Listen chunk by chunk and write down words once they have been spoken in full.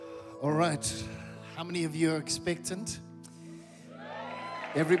All right. How many of you are expectant?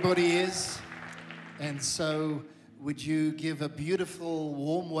 Everybody is. And so would you give a beautiful,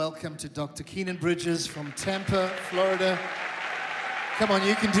 warm welcome to Dr. Kynan Bridges from Tampa, Florida. Come on,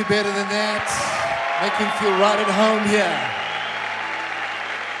 you can do better than that. Make him feel right at home here.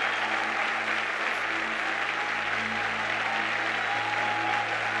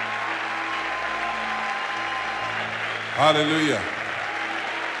 Hallelujah.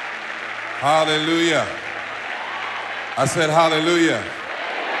 Hallelujah. I said hallelujah.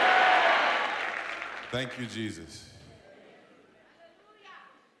 Thank you, Jesus.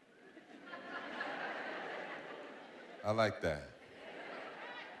 I like that.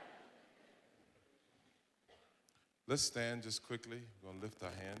 Let's stand just quickly. We're going to lift our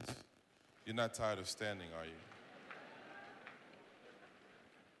hands. You're not tired of standing, are you?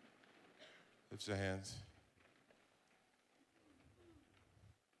 Lift your hands.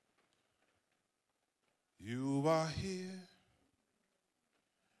 You are here,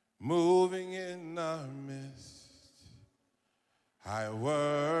 moving in our midst. I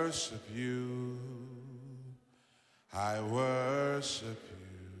worship you. I worship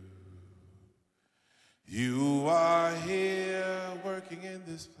you. You are here, working in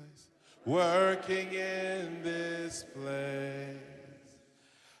this place. Working in this place.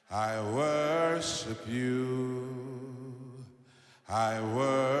 I worship you. I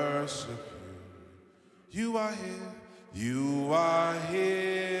worship you. You are here, you are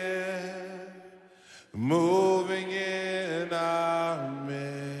here, moving in our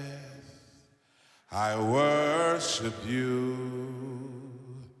midst. I worship you,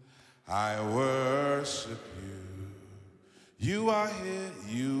 I worship you. You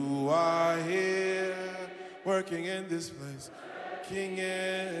are here, working in this place, working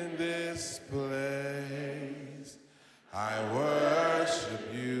in this place. I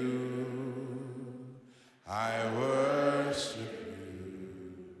worship you. I worship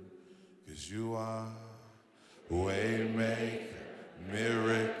you, 'cause you are waymaker,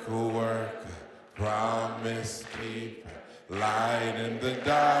 miracle worker, promise keeper, light in the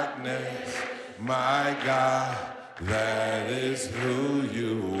darkness. My God, that is who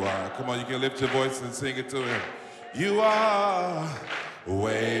you are. Come on, you can lift your voice and sing it to him. You are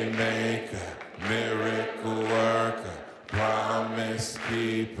waymaker, miracle worker, promise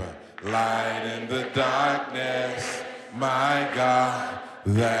keeper, light in the darkness, my God,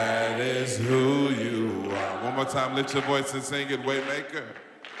 that is who you are. One more time, lift your voice and sing it. Waymaker,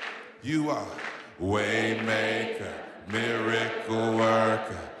 you are waymaker, miracle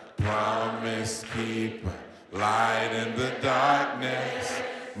worker, promise keeper, light in the darkness,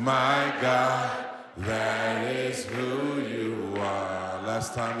 my God, that is who you are.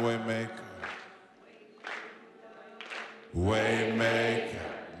 Last time, waymaker, waymaker,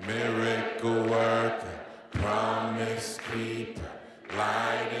 miracle worker, promise keeper,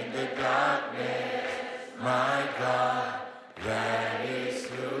 light in the darkness, my God, that is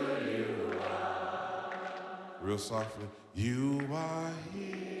who you are. Real softly. You are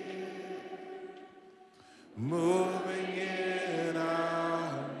here, moving in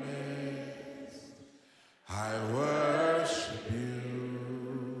our midst. I worship you.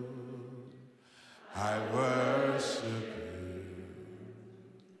 I worship you.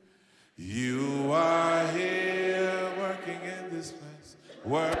 You are here, working in this place,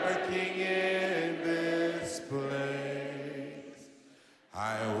 working in this place.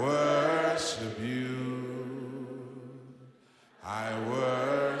 I worship you. I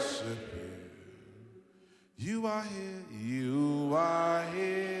worship you. You are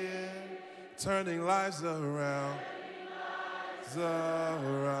here, turning lives around,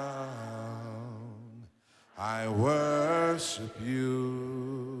 I worship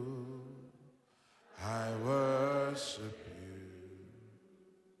you. I worship you.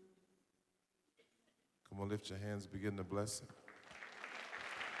 Come on, lift your hands, begin to bless him.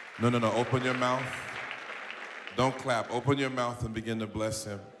 No, open your mouth. Don't clap. Open your mouth and begin to bless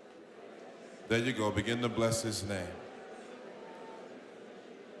him. There you go, begin to bless his name.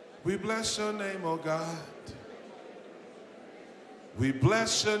 We bless your name, oh God. We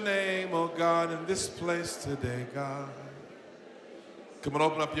bless your name, oh God, in this place today, God. Come on,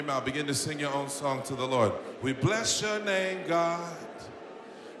 open up your mouth. Begin to sing your own song to the Lord. We bless your name, God.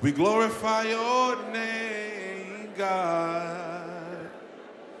 We glorify your name, God.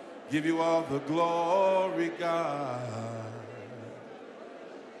 Give you all the glory, God.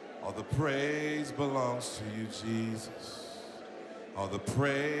 All the praise belongs to you, Jesus. All the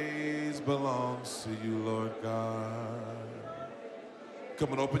praise belongs to you, Lord God.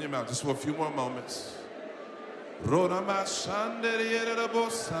 Come on, open your mouth just for a few more moments. Rodama Shanderi Erabo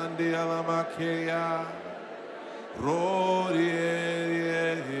Sandi Alamakeya. Rodi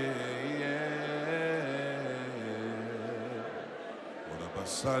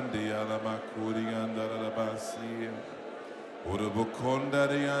Sandi Alamakuri Andarabasi. Urabukonda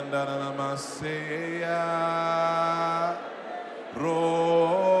Andaramasea.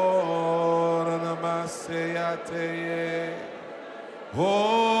 Ronamasea Teye.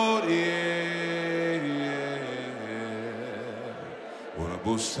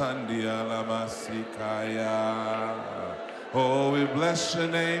 Urabusandi Alamasikaya. Oh, we bless your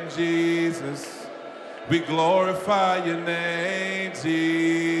name, Jesus. We glorify your name,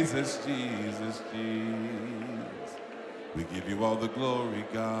 Jesus, Jesus, Jesus. We give you all the glory,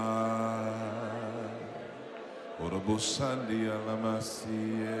 God. Orabosandi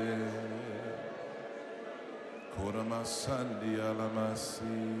alamasi, koramasandi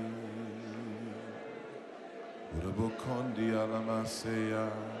alamasi, orabokondi alamaseya,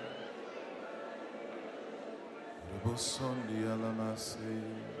 orabosondi alamasi.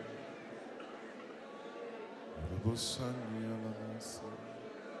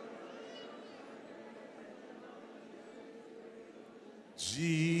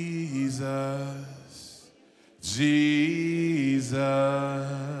 Jesus, Jesus,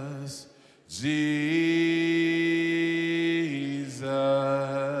 Jesus,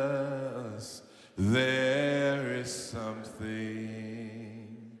 there is something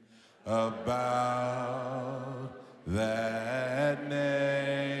about that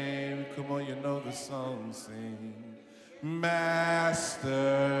name. Come on, you know the song, sing. Master,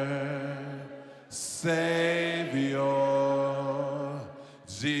 Savior,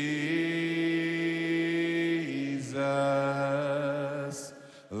 Jesus,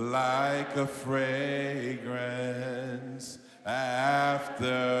 like a fragrance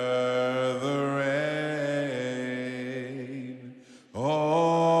after the rain.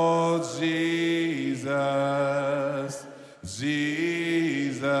 Oh, Jesus,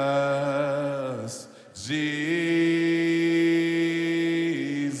 Jesus, Jesus,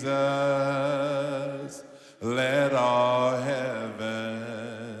 let all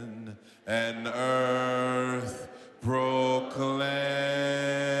heaven and earth proclaim.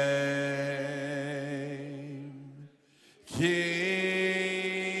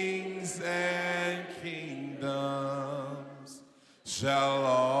 Kings and kingdoms shall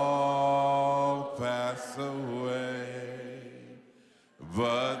all pass away,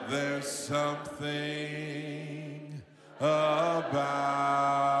 but there's something about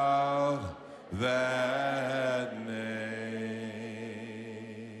that name.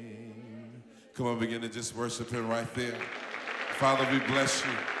 Come on, begin to just worship him right there. Father, we bless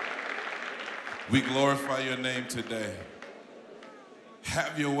you. We glorify your name today.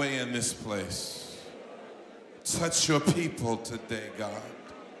 Have your way in this place. Touch your people today, God.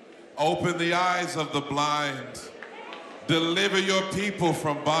 Open the eyes of the blind. Deliver your people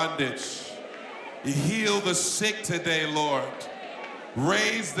from bondage. Heal the sick today, Lord.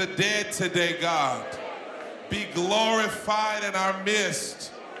 Raise the dead today, God. Be glorified in our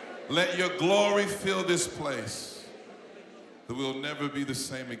midst. Let your glory fill this place, that we'll never be the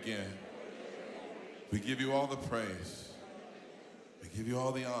same again. We give you all the praise. We give you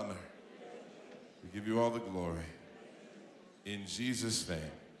all the honor. We give you all the glory. In Jesus'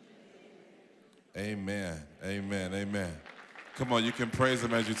 name, amen, amen, amen. Come on, you can praise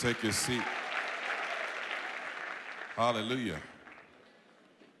him as you take your seat. Hallelujah.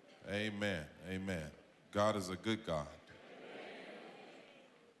 Amen, amen. God is a good God.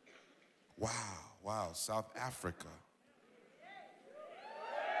 Wow, wow, South Africa.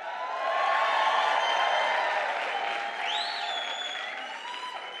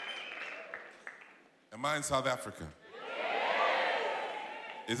 Am I in South Africa?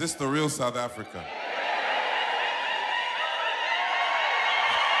 Is this the real South Africa?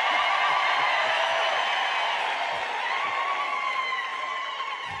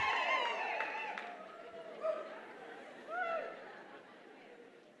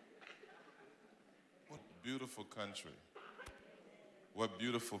 What beautiful country. What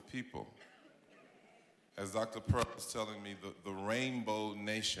beautiful people. As Dr. Pearl was telling me, the rainbow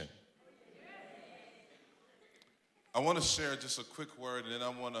nation. I want to share just a quick word, and then I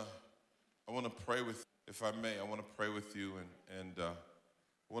want to pray with, if I may, I want to pray with you, and I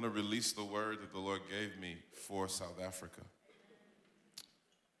want to release the word that the Lord gave me for South Africa.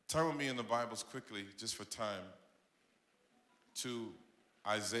 Turn with me in the Bibles quickly, just for time, to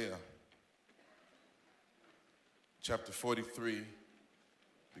Isaiah, chapter 43,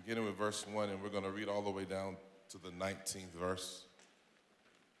 beginning with verse 1, and we're going to read all the way down to the 19th verse.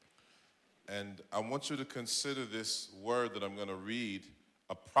 And I want you to consider this word that I'm going to read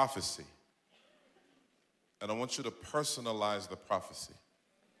a prophecy. And I want you to personalize the prophecy.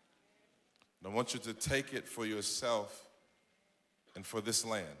 And I want you to take it for yourself and for this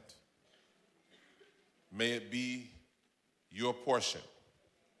land. May it be your portion.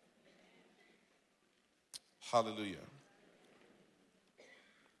 Hallelujah.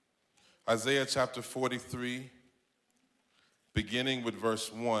 Isaiah chapter 43, beginning with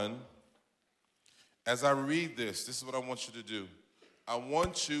verse 1. As I read this is what I want you to do. I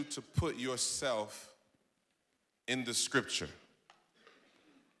want you to put yourself in the scripture.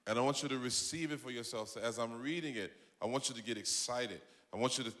 And I want you to receive it for yourself. So as I'm reading it, I want you to get excited. I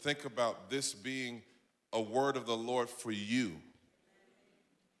want you to think about this being a word of the Lord for you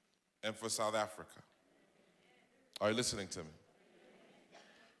and for South Africa. Are you listening to me?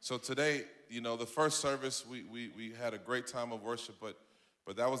 So today, you know, the first service, we had a great time of worship, but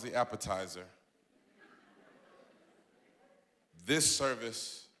that was the appetizer. This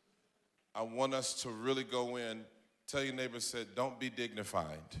service, I want us to really go in. Tell your neighbor, said, don't be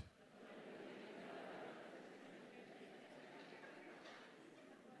dignified.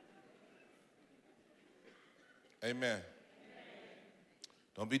 Amen.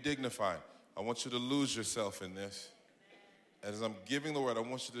 Don't be dignified. I want you to lose yourself in this. As I'm giving the word, I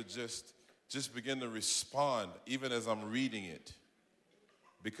want you to just begin to respond, even as I'm reading it.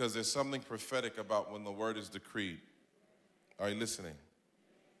 Because there's something prophetic about when the word is decreed. Are you listening?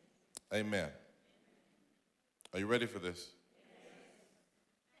 Amen. Are you ready for this?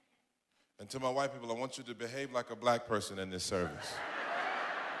 And to my white people, I want you to behave like a black person in this service.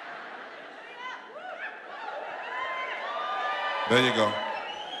 There you go.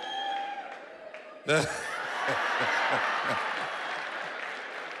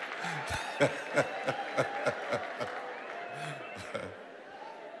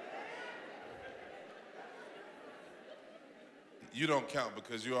 You don't count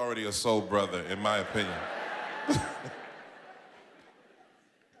because you're already a soul brother, in my opinion.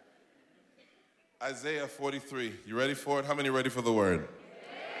 Isaiah 43. You ready for it? How many ready for the word?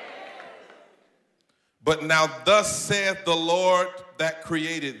 But now thus saith the Lord that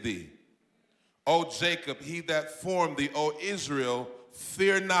created thee, O Jacob, he that formed thee, O Israel,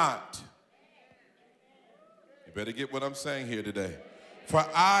 fear not. You better get what I'm saying here today. For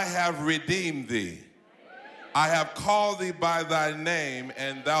I have redeemed thee. I have called thee by thy name,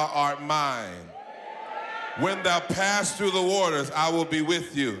 and thou art mine. When thou pass through the waters, I will be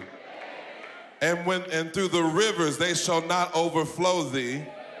with you. And through the rivers, they shall not overflow thee.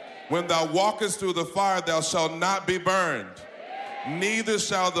 When thou walkest through the fire, thou shalt not be burned, neither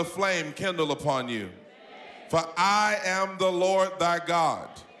shall the flame kindle upon you. For I am the Lord thy God,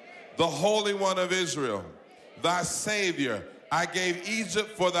 the Holy One of Israel, thy Savior. I gave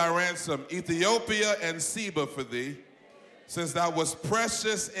Egypt for thy ransom, Ethiopia and Seba for thee, since thou wast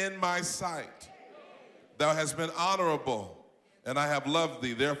precious in my sight. Thou hast been honorable, and I have loved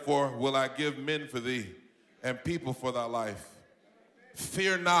thee. Therefore will I give men for thee, and people for thy life.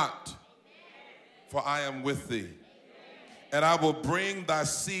 Fear not, for I am with thee. And I will bring thy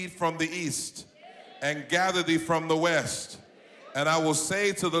seed from the east, and gather thee from the west. And I will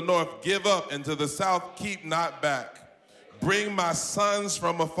say to the north, give up, and to the south, keep not back. Bring my sons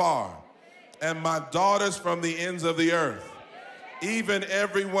from afar, and my daughters from the ends of the earth, even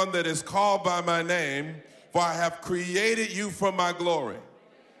everyone that is called by my name, for I have created you for my glory.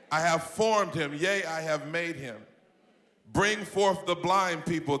 I have formed him, yea, I have made him. Bring forth the blind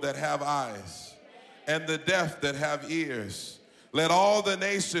people that have eyes, and the deaf that have ears. Let all the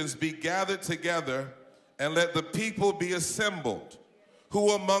nations be gathered together, and let the people be assembled.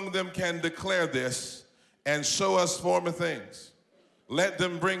 Who among them can declare this and show us former things? Let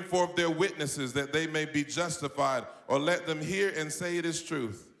them bring forth their witnesses that they may be justified, or let them hear and say it is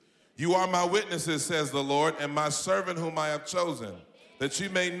truth. You are my witnesses, says the Lord, and my servant whom I have chosen, that you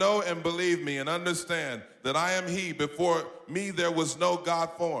may know and believe me and understand that I am he. Before me there was no God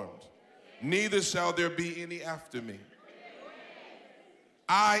formed, neither shall there be any after me.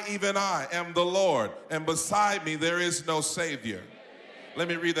 I, even I, am the Lord, and beside me there is no Savior. Let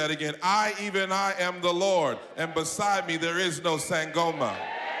me read that again. I, even I, am the Lord, and beside me there is no Sangoma.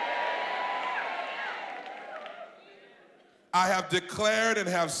 I have declared and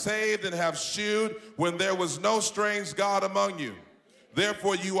have saved and have shewed when there was no strange God among you.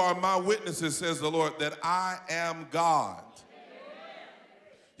 Therefore you are my witnesses, says the Lord, that I am God.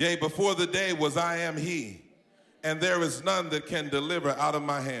 Yea, before the day was I am he, and there is none that can deliver out of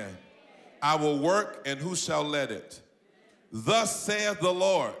my hand. I will work, and who shall let it? Thus saith the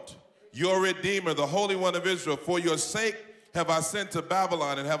Lord, your Redeemer, the Holy One of Israel, for your sake have I sent to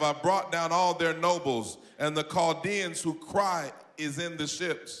Babylon, and have I brought down all their nobles, and the Chaldeans who cry is in the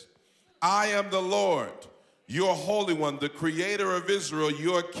ships. I am the Lord, your Holy One, the Creator of Israel,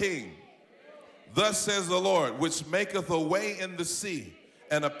 your King. Thus says the Lord, which maketh a way in the sea,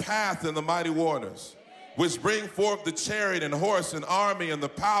 and a path in the mighty waters, which bring forth the chariot and horse and army and the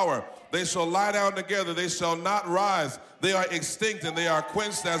power. They shall lie down together, they shall not rise. They are extinct and they are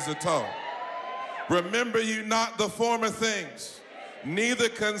quenched as the tow. Remember you not the former things, neither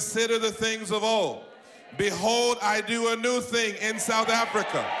consider the things of old. Behold, I do a new thing in South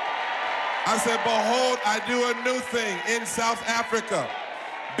Africa. I said, behold, I do a new thing in South Africa.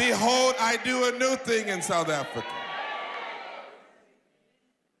 Behold, I do a new thing in South Africa.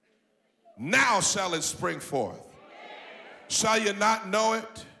 Now shall it spring forth. Shall you not know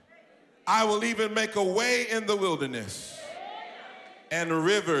it? I will even make a way in the wilderness and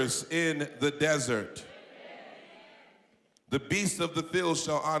rivers in the desert. The beasts of the field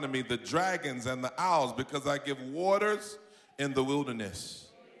shall honor me, the dragons and the owls, because I give waters in the wilderness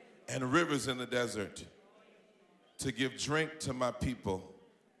and rivers in the desert to give drink to my people,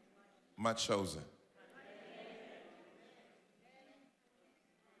 my chosen.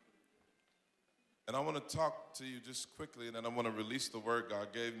 And I want to talk to you just quickly, and then I want to release the word God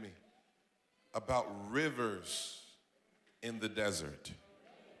gave me about rivers in the desert.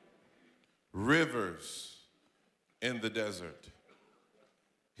 Rivers in the desert.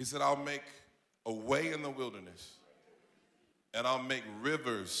 He said, I'll make a way in the wilderness, and I'll make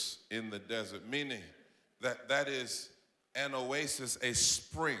rivers in the desert, meaning that is an oasis, a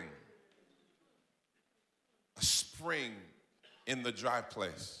spring in the dry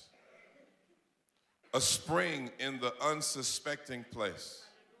place. A spring in the unsuspecting place.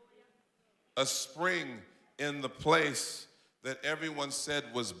 A spring in the place that everyone said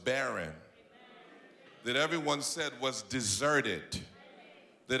was barren. That everyone said was deserted.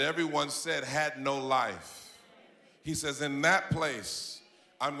 That everyone said had no life. He says, in that place,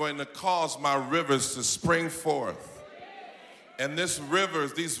 I'm going to cause my rivers to spring forth. And these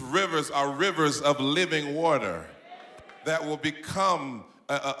rivers are rivers of living water that will become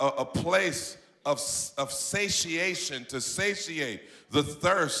a place of satiation, to satiate the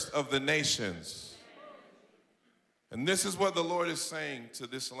thirst of the nations. And this is what the Lord is saying to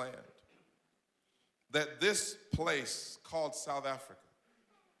this land. That this place called South Africa,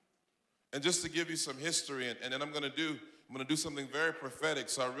 and just to give you some history, and then I'm going to do something very prophetic,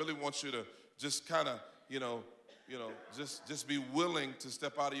 so I really want you to just kind of, just be willing to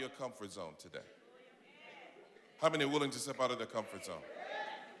step out of your comfort zone today. How many are willing to step out of their comfort zone?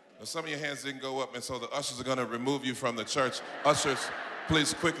 Now, some of your hands didn't go up, and so the ushers are going to remove you from the church. Ushers,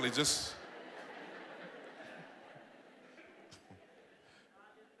 please quickly, just.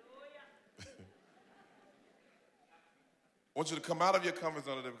 I want you to come out of your comfort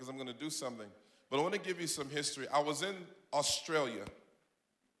zone today because I'm going to do something. But I want to give you some history. I was in Australia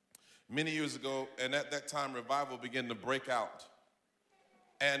many years ago, and at that time, revival began to break out.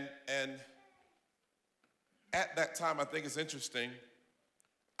 And at that time, I think it's interesting,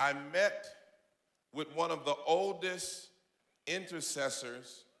 I met with one of the oldest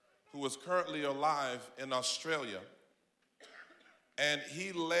intercessors who was currently alive in Australia. And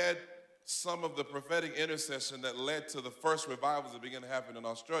he led some of the prophetic intercession that led to the first revivals that began to happen in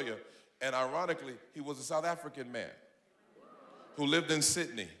Australia. And ironically, he was a South African man who lived in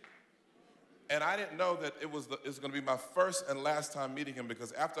Sydney. And I didn't know that it was going to be my first and last time meeting him,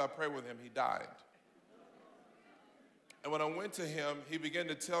 because after I prayed with him, he died. And when I went to him, he began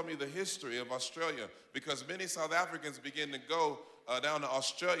to tell me the history of Australia, because many South Africans began to go down to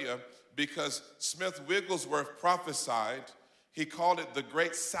Australia because Smith Wigglesworth prophesied. He called it the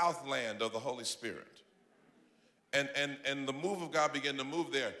great Southland of the Holy Spirit. And the move of God began to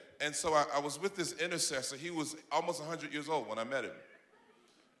move there. And so I was with this intercessor. He was almost 100 years old when I met him.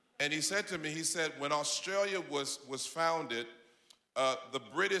 And he said to me, he said, when Australia was founded, the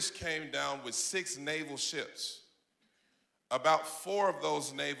British came down with 6 naval ships. About 4 of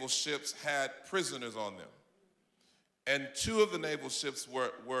those naval ships had prisoners on them. And 2 of the naval ships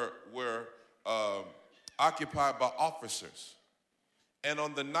were occupied by officers. And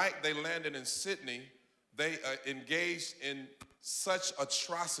on the night they landed in Sydney, they engaged in such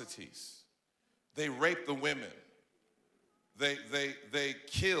atrocities. They raped the women. They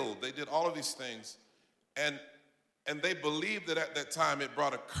killed. They did all of these things. And they believed that at that time it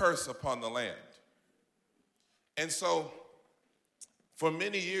brought a curse upon the land. And so for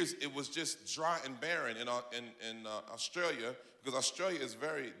many years, it was just dry and barren in Australia, because Australia is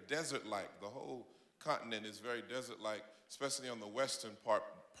very desert-like. The whole continent is very desert-like, especially on the western part,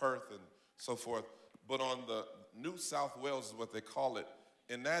 Perth and so forth. but on the New South Wales is what they call it.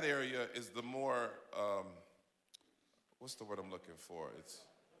 In that area is the more, what's the word I'm looking for? It's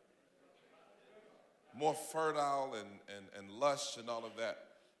more fertile and lush and all of that.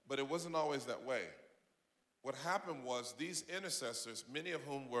 But it wasn't always that way. What happened was these intercessors, many of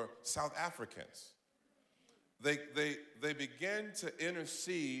whom were South Africans, they began to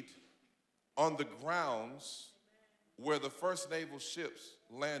intercede on the grounds where the first naval ships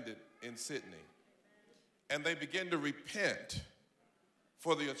landed in Sydney. And they began to repent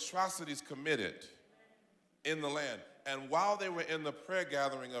for the atrocities committed in the land. And while they were in the prayer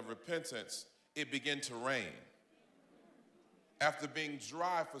gathering of repentance, it began to rain. After being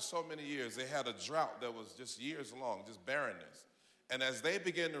dry for so many years, they had a drought that was just years long, just barrenness. And as they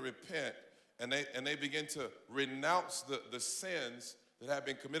began to repent and they began to renounce the sins that had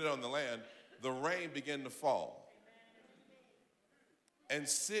been committed on the land, the rain began to fall. And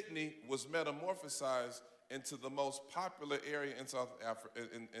Sydney was metamorphosized into the most popular area in South Africa,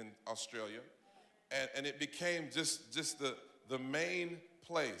 in Australia. And it became just the main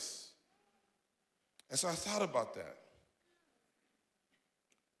place. And so I thought about that.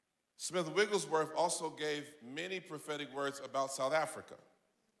 Smith Wigglesworth also gave many prophetic words about South Africa.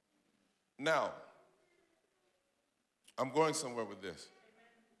 Now, I'm going somewhere with this.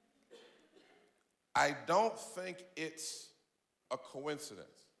 I don't think it's a coincidence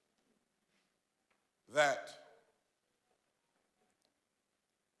that,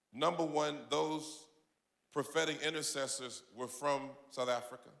 number one, those prophetic intercessors were from South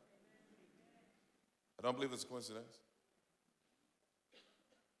Africa. I don't believe it's a coincidence.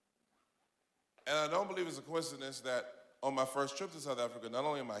 And I don't believe it's a coincidence that on my first trip to South Africa, not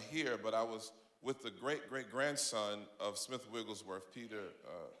only am I here, but I was with the great-great-grandson of Smith Wigglesworth, Peter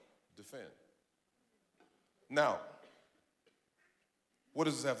Defend. Now, what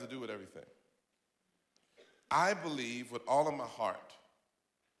does this have to do with everything? I believe with all of my heart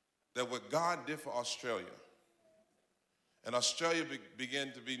that what God did for Australia, and Australia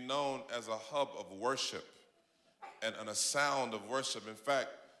began to be known as a hub of worship and a sound of worship. In fact,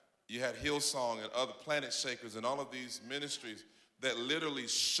 you had Hillsong and other Planet Shakers and all of these ministries that literally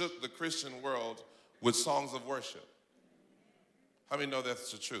shook the Christian world with songs of worship. How many know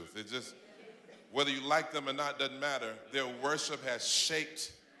that's the truth? It just, whether you like them or not, doesn't matter. Their worship has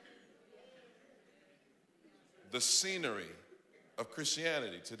shaped the scenery of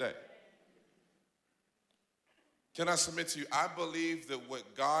Christianity today. Can I submit to you? I believe that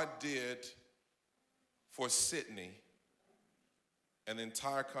what God did for Sydney and the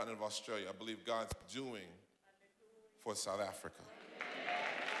entire continent of Australia, I believe God's doing for South Africa.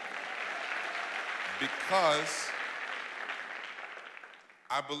 Because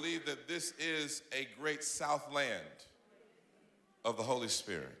I believe that this is a great Southland of the Holy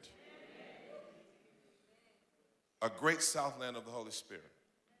Spirit. A great Southland of the Holy Spirit.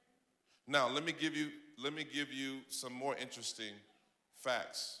 Now, let me give you some more interesting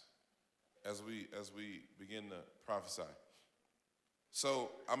facts as we begin to prophesy.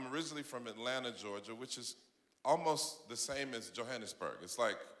 So, I'm originally from Atlanta, Georgia, which is almost the same as Johannesburg. It's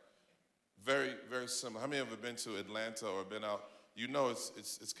like very, very similar. How many have ever been to Atlanta or been out? You know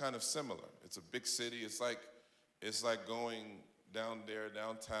it's kind of similar. It's a big city. It's like going down there,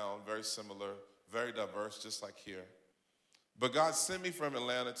 downtown, very similar, very diverse, just like here. But God sent me from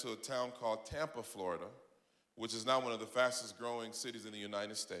Atlanta to a town called Tampa, Florida, which is now one of the fastest growing cities in the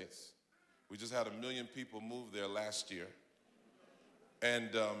United States. We just had 1 million people move there last year.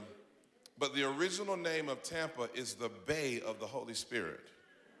 And but the original name of Tampa is the Bay of the Holy Spirit.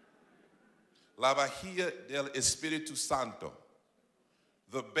 La Bahía del Espíritu Santo,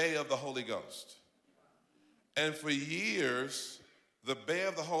 the Bay of the Holy Ghost. And for years, the Bay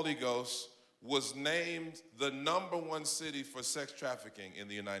of the Holy Ghost was named the #1 city for sex trafficking in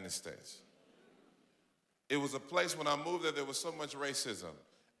the United States. It was a place, when I moved there was so much racism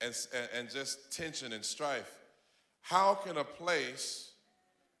and just tension and strife. How can a place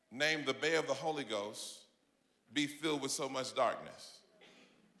named the Bay of the Holy Ghost be filled with so much darkness?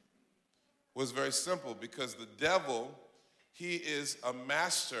 It was very simple, because the devil, he is a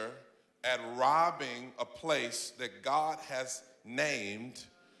master at robbing a place that God has named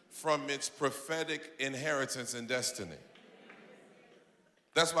from its prophetic inheritance and destiny.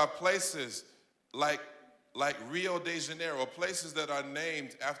 That's why places like Rio de Janeiro, places that are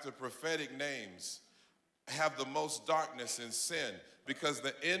named after prophetic names, have the most darkness and sin, because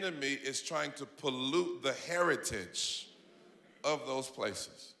the enemy is trying to pollute the heritage of those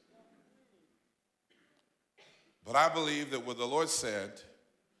places. But I believe that what the Lord said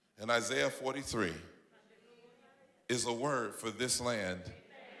in Isaiah 43 is a word for this land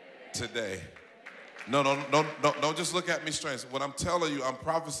today. No, don't just look at me strange. What I'm telling you, I'm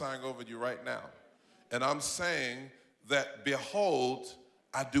prophesying over you right now. And I'm saying that, behold,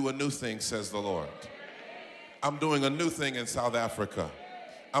 I do a new thing, says the Lord. I'm doing a new thing in South Africa.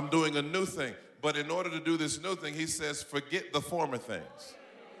 I'm doing a new thing. But in order to do this new thing, he says, forget the former things.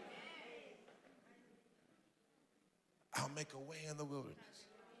 I'll make a way in the wilderness.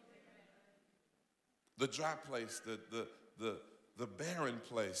 The dry place, the barren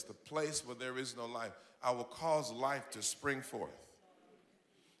place, the place where there is no life. I will cause life to spring forth.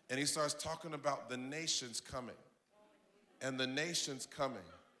 And he starts talking about the nations coming. And the nations coming.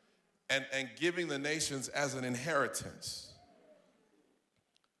 And giving the nations as an inheritance.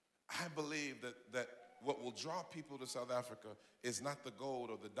 I believe that what will draw people to South Africa is not the gold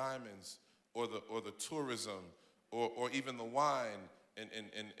or the diamonds or the tourism or even the wine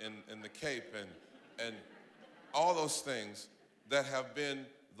in the Cape and all those things that have been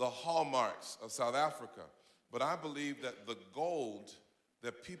the hallmarks of South Africa. But I believe that the gold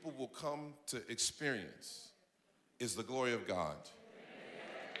that people will come to experience is the glory of God.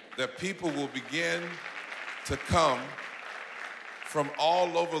 That people will begin to come from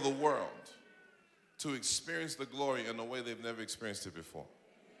all over the world to experience the glory in a way they've never experienced it before.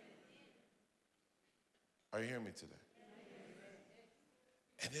 Are you hearing me today?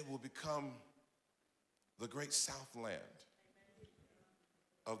 And it will become the great Southland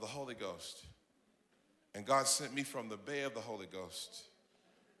of the Holy Ghost. And God sent me from the Bay of the Holy Ghost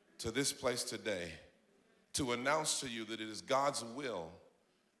to this place today to announce to you that it is God's will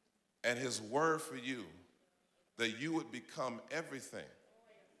and his word for you that you would become everything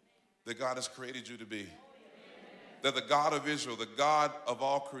that God has created you to be. That the God of Israel, the God of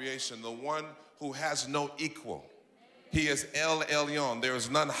all creation, the one who has no equal, he is El Elyon. There is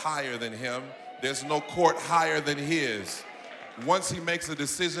none higher than him. There's no court higher than his. Once he makes a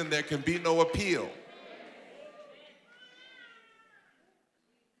decision, there can be no appeal.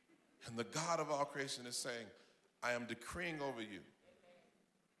 And the God of all creation is saying, I am decreeing over you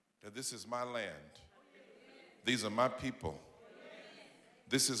that this is my land. These are my people.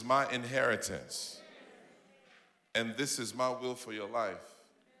 This is my inheritance. And this is my will for your life.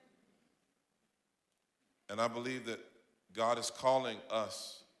 And I believe that God is calling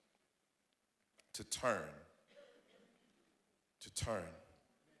us to turn. To turn.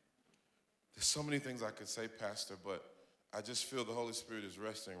 There's so many things I could say, Pastor, but I just feel the Holy Spirit is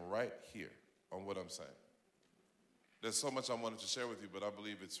resting right here on what I'm saying. There's so much I wanted to share with you, but I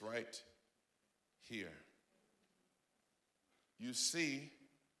believe it's right here. You see,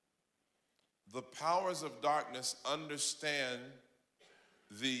 the powers of darkness understand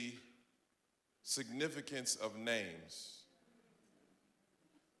the significance of names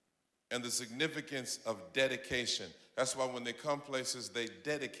and the significance of dedication. That's why when they come places, they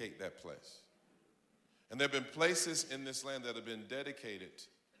dedicate that place. And there have been places in this land that have been dedicated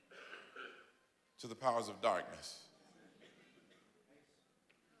to the powers of darkness,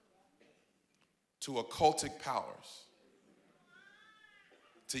 to occultic powers,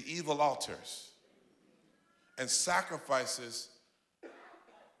 to evil altars, and sacrifices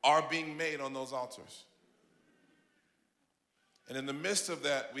are being made on those altars. And in the midst of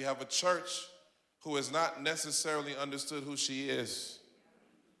that, we have a church who has not necessarily understood who she is.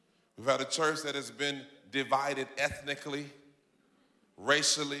 We've had a church that has been divided ethnically,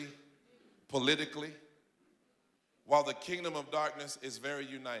 racially, politically, while the kingdom of darkness is very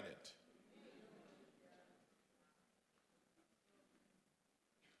united.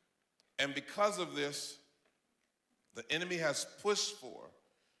 And because of this, the enemy has pushed for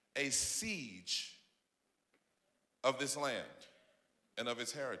a siege of this land and of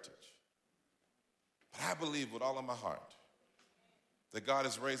its heritage. But I believe with all of my heart that God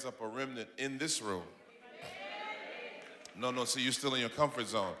has raised up a remnant in this room. No, see, you're still in your comfort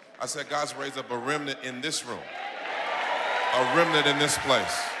zone. I said God's raised up a remnant in this room, a remnant in this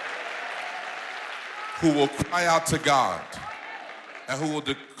place, who will cry out to God and who will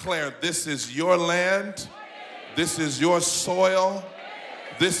declare, this is your land, this is your soil,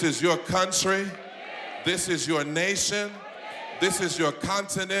 this is your country, this is your nation, this is your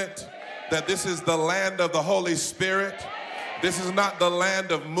continent, that this is the land of the Holy Spirit. This is not the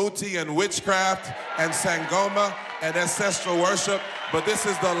land of Muti and witchcraft and Sangoma and ancestral worship, but this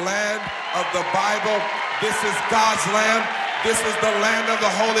is the land of the Bible. This is God's land. This is the land of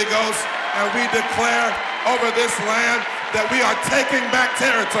the Holy Ghost. And we declare over this land that we are taking back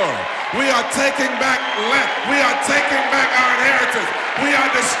territory. We are taking back land. We are taking back our inheritance. We are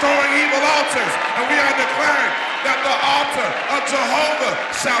destroying evil altars. And we are declaring that the altar of Jehovah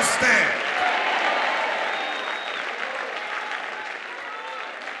shall stand.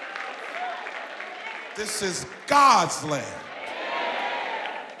 This is God's land.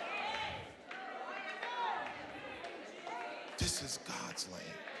 This is God's land.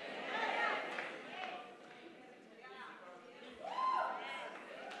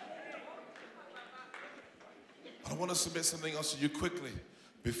 I want to submit something else to you quickly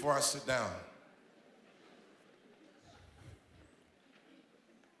before I sit down.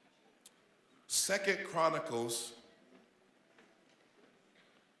 Second Chronicles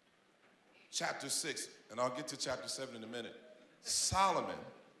chapter 6, and I'll get to chapter 7 in a minute. Solomon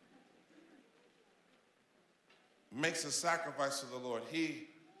makes a sacrifice to the Lord. He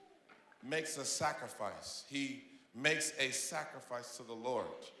makes a sacrifice. He makes a sacrifice to the Lord.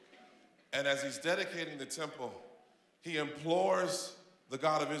 And as he's dedicating the temple, he implores the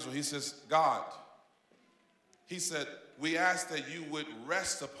God of Israel. He says, God, he said, we ask that you would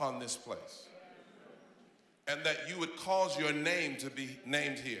rest upon this place and that you would cause your name to be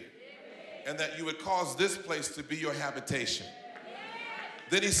named here and that you would cause this place to be your habitation.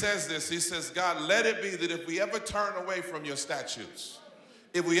 Then he says this, he says, God, let it be that if we ever turn away from your statutes,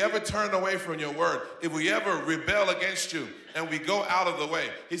 if we ever turn away from your word, if we ever rebel against you and we go out of the way,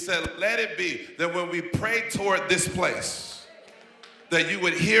 he said, let it be that when we pray toward this place, that you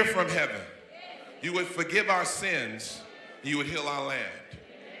would hear from heaven, you would forgive our sins, you would heal our land.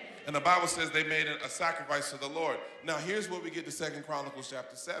 And the Bible says they made a sacrifice to the Lord. Now here's where we get to 2 Chronicles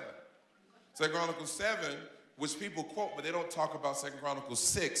chapter 7. 2 Chronicles 7, which people quote, but they don't talk about 2 Chronicles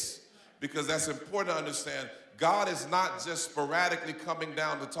 6, because that's important to understand. God is not just sporadically coming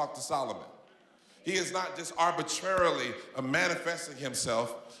down to talk to Solomon. He is not just arbitrarily manifesting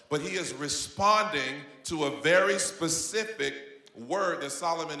himself, but he is responding to a very specific word that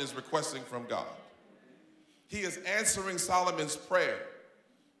Solomon is requesting from God. He is answering Solomon's prayer.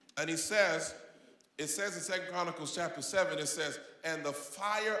 And he says, it says in 2 Chronicles chapter 7, it says, and the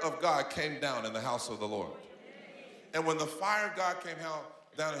fire of God came down in the house of the Lord. And when the fire of God came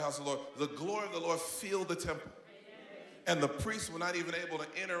down in the house of the Lord, the glory of the Lord filled the temple. And the priests were not even able to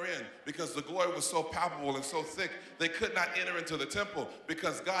enter in because the glory was so palpable and so thick, they could not enter into the temple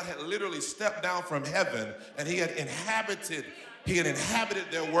because God had literally stepped down from heaven and he had inhabited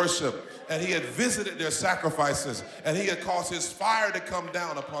their worship, and he had visited their sacrifices, and he had caused his fire to come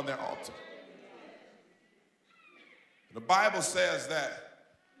down upon their altar. The Bible says that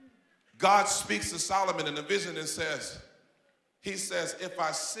God speaks to Solomon in a vision and says, he says, if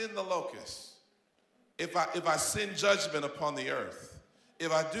I send the locusts, if I send judgment upon the earth,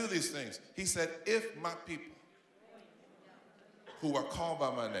 if I do these things, he said, if my people who are called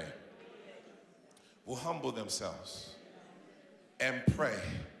by my name will humble themselves and pray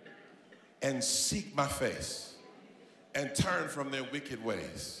and seek my face and turn from their wicked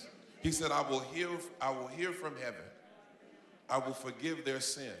ways, he said, I will hear from heaven. I will forgive their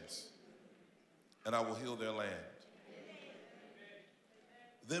sins and I will heal their land.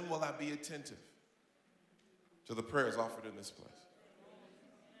 Then will I be attentive to the prayers offered in this place.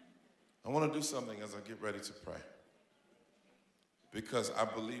 I want to do something as I get ready to pray, because I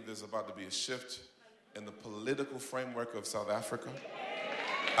believe there's about to be a shift in the political framework of South Africa.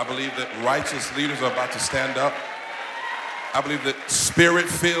 I believe that righteous leaders are about to stand up. I believe that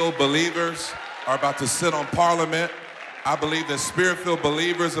spirit-filled believers are about to sit on parliament. I believe that spirit-filled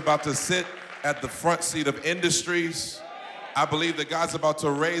believers are about to sit at the front seat of industries. I believe that God's about to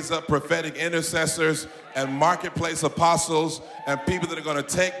raise up prophetic intercessors and marketplace apostles and people that are going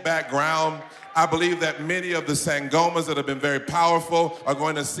to take back ground. I believe that many of the Sangomas that have been very powerful are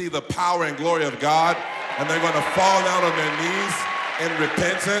going to see the power and glory of God, and they're going to fall down on their knees in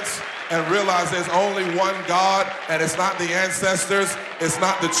repentance and realize there's only one God, and it's not the ancestors, it's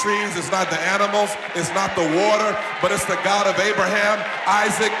not the trees, it's not the animals, it's not the water, but it's the God of Abraham,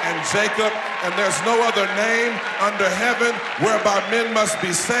 Isaac, and Jacob. And there's no other name under heaven whereby men must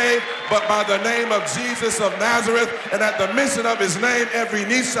be saved but by the name of Jesus of Nazareth. And at the mention of his name, every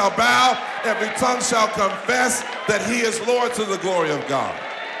knee shall bow, every tongue shall confess that he is Lord, to the glory of God.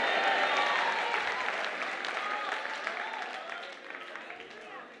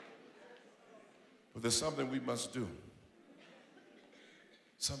 But there's something we must do.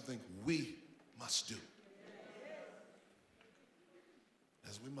 Something we must do.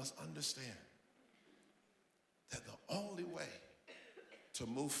 As we must understand that the only way to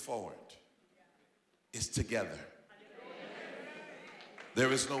move forward is together.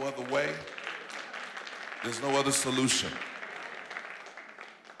 There is no other way. There's no other solution.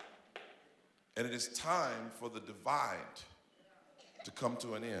 And it is time for the divide to come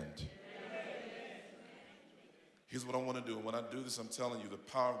to an end. Here's what I want to do. And when I do this, I'm telling you, the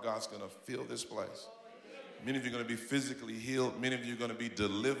power of God's going to fill this place. Many of you are going to be physically healed. Many of you are going to be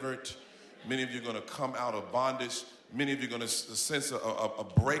delivered. Many of you are going to come out of bondage. Many of you are going to sense a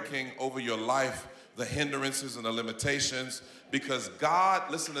breaking over your life, the hindrances and the limitations, because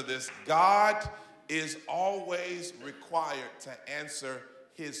God, listen to this, God is always required to answer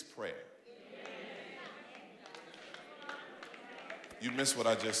his prayer. You missed what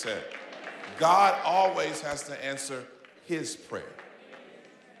I just said. God always has to answer his prayer.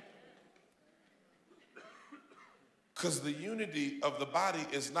 Because the unity of the body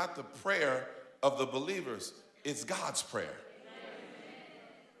is not the prayer of the believers, it's God's prayer.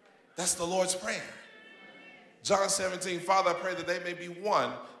 That's the Lord's prayer. John 17, Father, I pray that they may be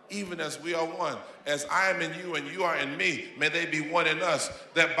one, even as we are one. As I am in you and you are in me, may they be one in us,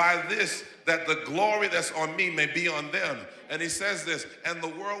 that by this, that the glory that's on me may be on them. And he says this, and the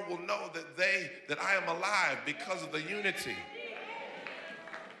world will know that I am alive because of the unity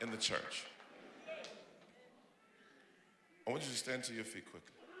in the church. I want you to stand to your feet quickly.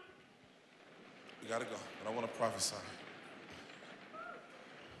 We got to go, but I want to prophesy.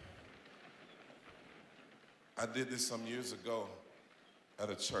 I did this some years ago at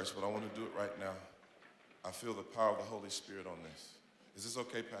a church, but I want to do it right now. I feel the power of the Holy Spirit on this. Is this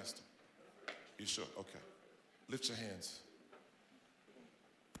okay, Pastor? You sure? Okay. Lift your hands.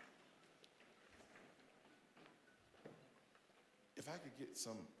 If I could get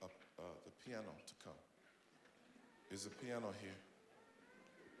the piano to come. Is the piano here?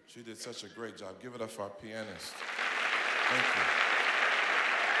 She did such a great job. Give it up for our pianist. Thank you.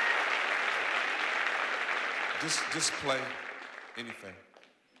 Just play anything.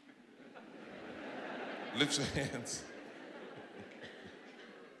 Lift your hands.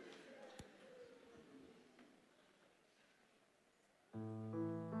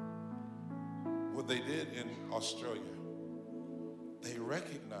 What they did in Australia, they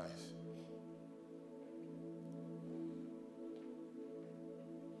recognized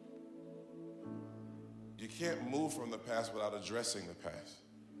you can't move from the past without addressing the past.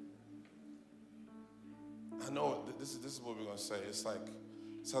 I know this is what we're going to say. It's like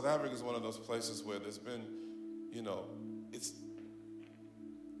South Africa is one of those places where there's been, it's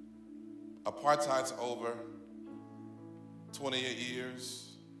apartheid's over, 28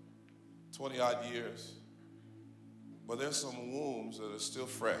 years, 20-odd years, but there's some wounds that are still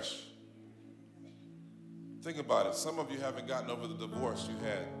fresh. Think about it. Some of you haven't gotten over the divorce you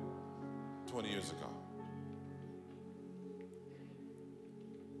had 20 years ago.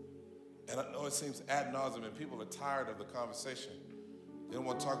 And I know it seems ad nauseum and people are tired of the conversation. They don't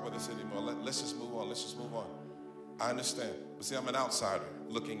want to talk about this anymore. Let's just move on. Let's just move on. I understand. But see, I'm an outsider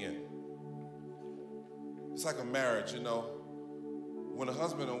looking in. It's like a marriage, When a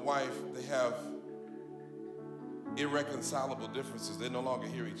husband and wife, they have irreconcilable differences, they no longer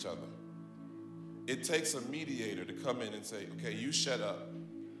hear each other. It takes a mediator to come in and say, okay, you shut up.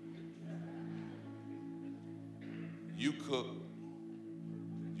 You cook.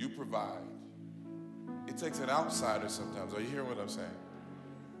 You provide. It takes an outsider sometimes. Are you hearing what I'm saying?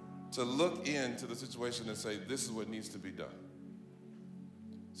 To look into the situation and say, this is what needs to be done.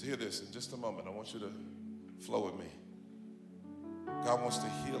 So hear this. In just a moment, I want you to flow with me. God wants to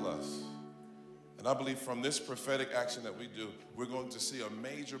heal us. And I believe from this prophetic action that we do, we're going to see a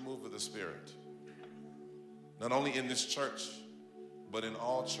major move of the Spirit. Not only in this church, but in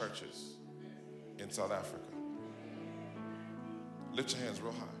all churches in South Africa. Lift your hands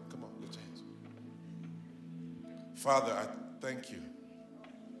real high. Come on, lift your hands. Father, I thank you.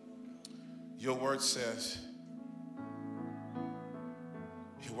 Your word says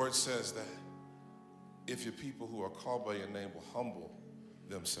that if your people who are called by your name will humble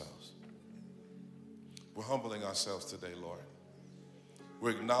themselves. We're humbling ourselves today, Lord.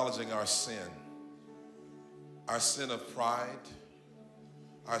 We're acknowledging our sin of pride,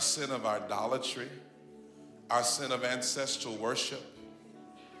 our sin of idolatry, our sin of ancestral worship,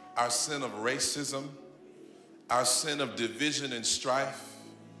 our sin of racism, our sin of division and strife.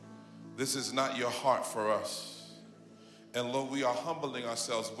 This is not your heart for us. And Lord, we are humbling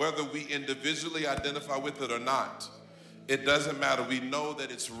ourselves, whether we individually identify with it or not. It doesn't matter. We know that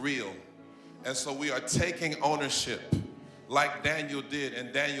it's real. And so we are taking ownership like Daniel did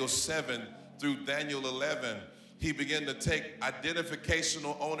in Daniel 7 through Daniel 11. He began to take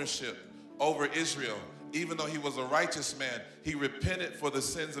identificational ownership over Israel. Even though he was a righteous man, he repented for the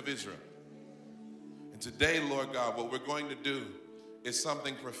sins of Israel. And today, Lord God, what we're going to do is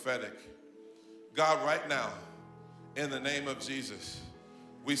something prophetic. God, right now, in the name of Jesus,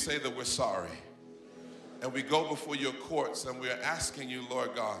 we say that we're sorry. And we go before your courts and we are asking you,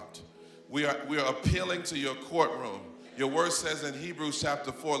 Lord God, we are appealing to your courtroom Your word says in Hebrews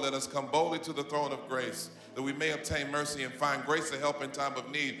chapter 4, let us come boldly to the throne of grace, that we may obtain mercy and find grace to help in time of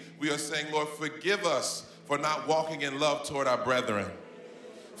need. We are saying, Lord, forgive us for not walking in love toward our brethren.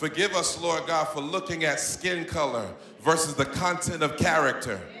 Forgive us, Lord God, for looking at skin color versus the content of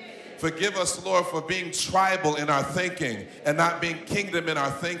character. Forgive us, Lord, for being tribal in our thinking and not being kingdom in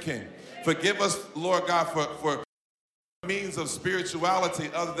our thinking. Forgive us, Lord God, for means of spirituality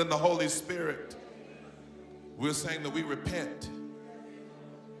other than the Holy Spirit. We're saying that we repent.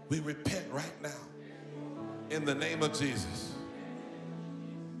 We repent right now in the name of Jesus.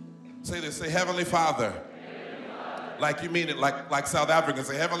 Say this, say Heavenly Father. Like you mean it, like South Africans,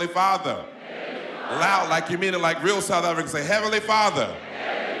 say Heavenly Father. Loud, like you mean it, like real South Africans, say Heavenly Father.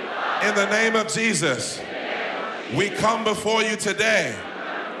 In the name of Jesus, we come before you today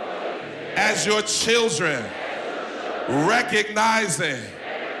as your children, recognizing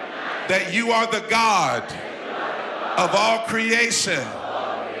that you are the God of all creation,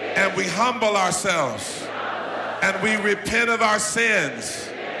 and we humble ourselves and we repent of our sins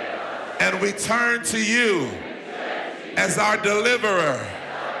and we turn to you as our deliverer,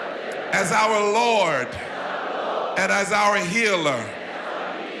 as our Lord, and as our healer.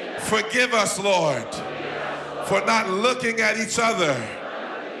 Forgive us, Lord, for not looking at each other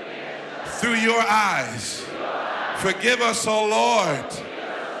through your eyes. Forgive us, O Lord,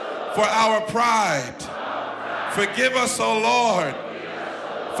 for our pride. Forgive us, O Lord,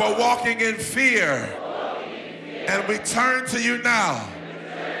 for walking in fear. And we turn to you now.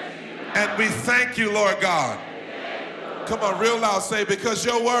 And we thank you, Lord God. Come on, real loud, say, because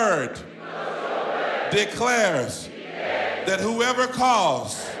your word declares that whoever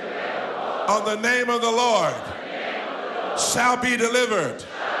calls on the name of the Lord shall be delivered.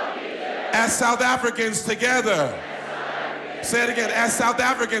 As South Africans together, say it again, as South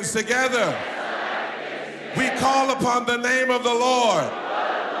Africans together, we call upon the name of the Lord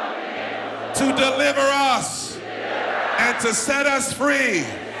to deliver us and to set us free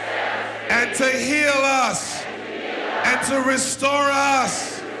and to heal us and to restore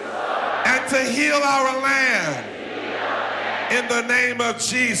us and to heal our land in the name of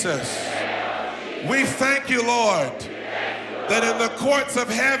Jesus. We thank you, Lord, that in the courts of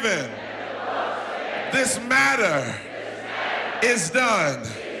heaven, this matter is done.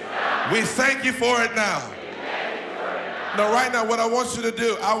 We thank you for it now. Now, right now, what I want you to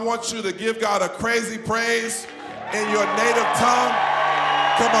do, I want you to give God a crazy praise in your native tongue.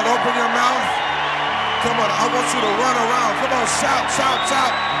 Come on, open your mouth. Come on, I want you to run around. Come on, shout, shout,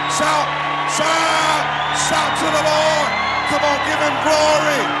 shout, shout, shout, shout to the Lord. Come on, give him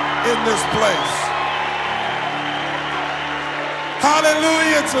glory in this place.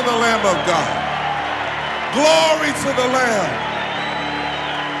 Hallelujah to the Lamb of God. Glory to the Lamb.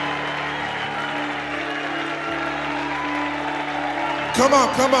 Come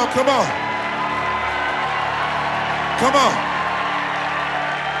on, come on, come on. Come on.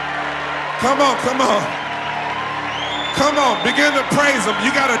 Come on, come on. Come on, begin to praise him.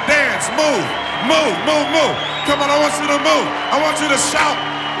 You got to dance, move, move, move, move. Come on, I want you to move. I want you to shout.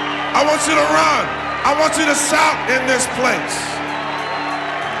 I want you to run. I want you to shout in this place.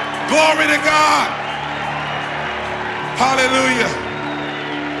 Glory to God. Hallelujah.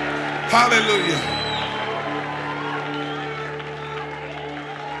 Hallelujah.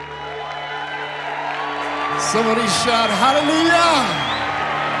 Somebody shout hallelujah.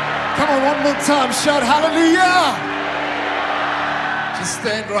 Come on, one more time, shout hallelujah. Just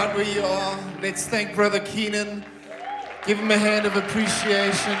stand right where you are. Let's thank Brother Kynan. Give him a hand of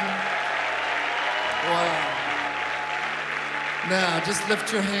appreciation. Wow. Now, just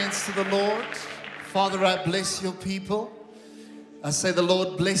lift your hands to the Lord. Father, I bless your people. I say the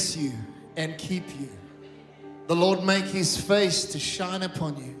Lord bless you and keep you. The Lord make his face to shine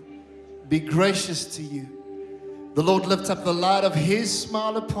upon you. Be gracious to you. The Lord lift up the light of his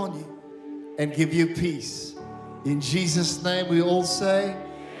smile upon you and give you peace. In Jesus' name we all say,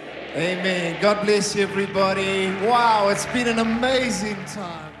 amen. God bless you, everybody. Wow, it's been an amazing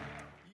time.